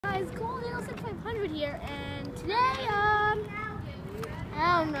guys, Gold6500 here, and today, I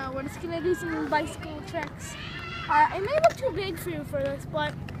don't know, we're just gonna do some bicycle tricks. It may look too big for you for this,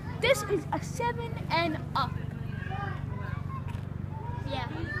 but this is a 7 and up. Yeah.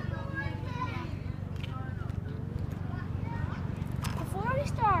 Before we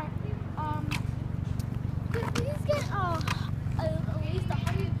start, please get at least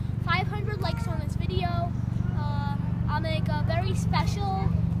 500 likes on this video. I'll make a very special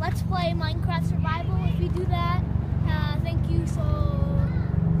Let's Play Minecraft Survival if you do that. Thank you. So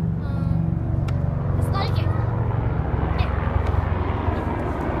let's like it.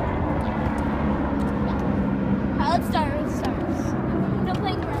 Let's start. No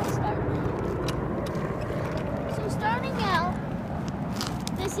playing around. So starting out,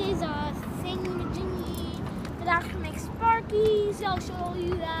 this is a thingy that actually makes Sparkies. I'll show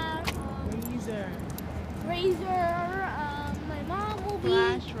you that. Razor. My mom will be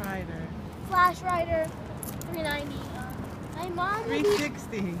Flash Rider 390. My mom will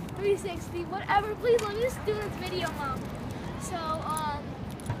 360. 360. Whatever. Please let me just do this video, Mom. So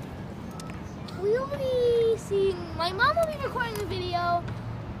we'll be seeing. My mom will be recording the video.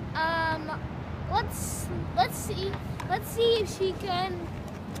 Let's see if she can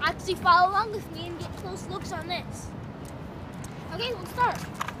actually follow along with me and get close looks on this. Okay, we'll start.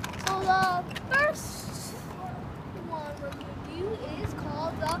 So the first one we're going to do is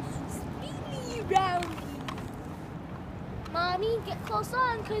called the Speedy Roundy. Mommy, get close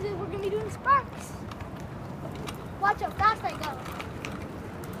on because we're going to be doing sparks. Watch how fast I go.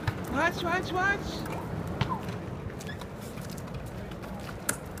 Watch.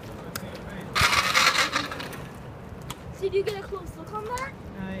 So did you get a close look on that?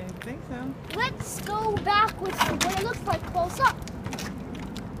 I think so. Let's go back with what it looks like close up.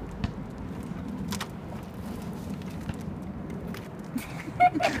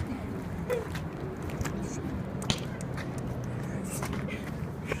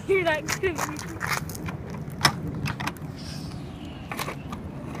 You're not kidding me.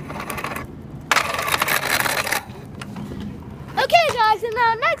 Okay guys, and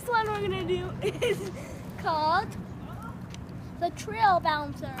now next one we're gonna do is called the Trail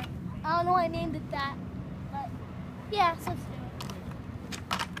Bouncer. I don't know why I named it that, but yeah, so let's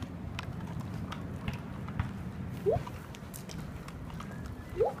do it.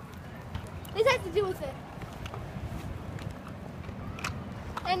 This has to do with it.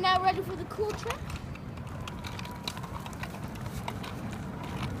 And now ready for the cool trick?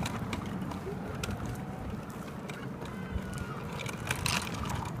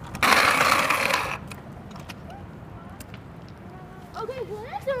 Okay, so the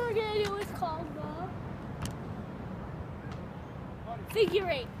next one we're gonna do is called the Figure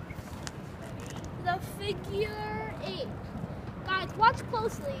 8. The Figure 8. Guys, watch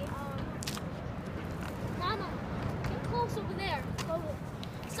closely. Mama, get close over there.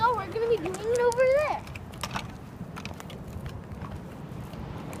 So we're gonna be doing it over there.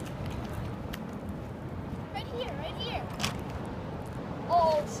 Right here.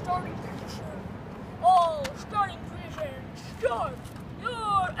 Oh, starting position. Start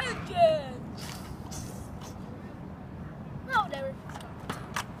your engine. No, whatever.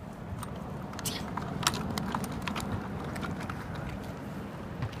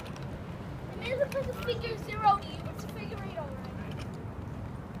 It may look like a figure 0 to you, but it's a figure 8 already.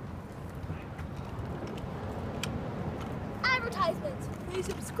 Advertisements. Please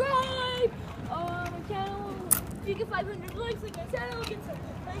subscribe. My channel. If you get 500 likes, like I said, I'll get some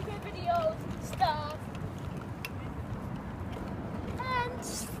Minecraft videos and stuff.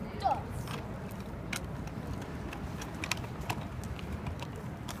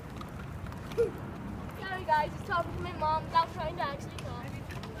 Sorry guys, just talking to my mom without trying to actually talk.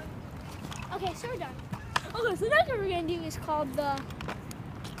 Okay, so we're done. Okay, so next what we're gonna do is called the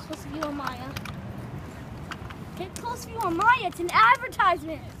Close View on Maya. Get Close View on Maya, it's an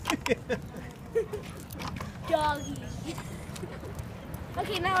advertisement. Doggy.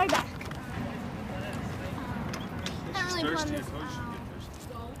 Okay, now we're back. I don't really plan this.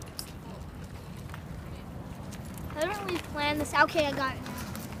 I don't really plan this. Okay, I got it.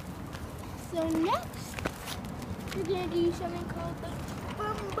 So next, we're gonna do something called the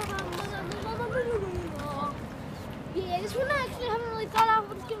yeah, this one I actually haven't really thought out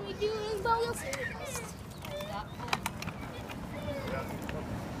what it's gonna be doing, but we'll see.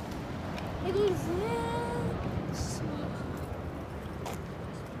 It goes this.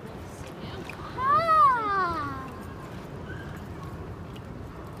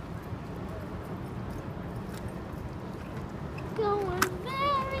 Going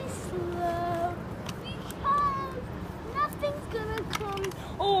very slow because nothing's gonna come.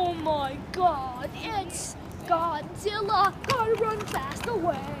 Oh my god, it's Godzilla. Gotta run fast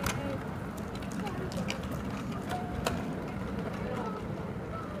away.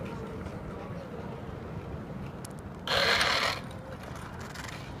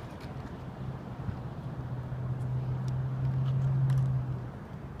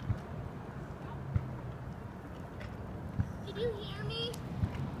 Did you hear me?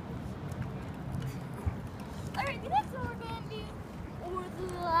 Alright, the next one we're gonna do, or the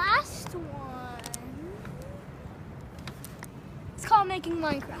last one, it's called Making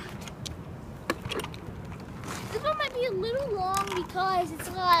Minecraft. This one might be a little long because it's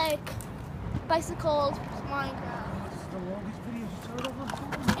like bicycles plus Minecraft. This is the longest video you started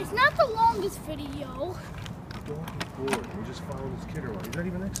off on. It's not the longest video. Don't get bored. We're just following this kid around. He's not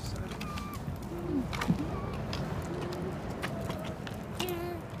even exercising.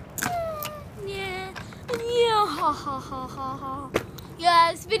 Yeah, ha ha ha ha ha.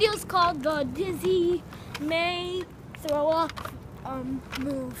 Yeah, this video's called the Dizzy May Throw Up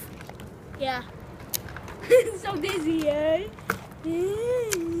Move. Yeah. So dizzy, eh?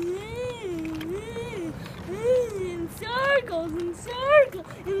 In circles, in circles,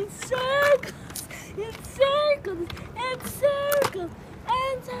 in circles, in circles, and circles,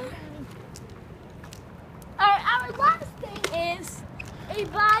 and circles. Our last thing is a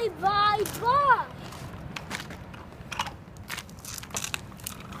bye bye bye.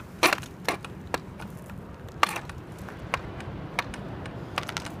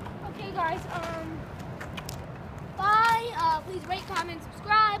 Okay guys, bye. Please rate, comment,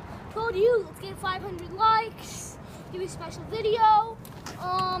 subscribe. Told you, let's get 500 likes. Do a special video.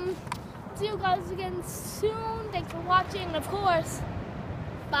 See you guys again soon. Thanks for watching, and of course,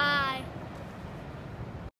 bye.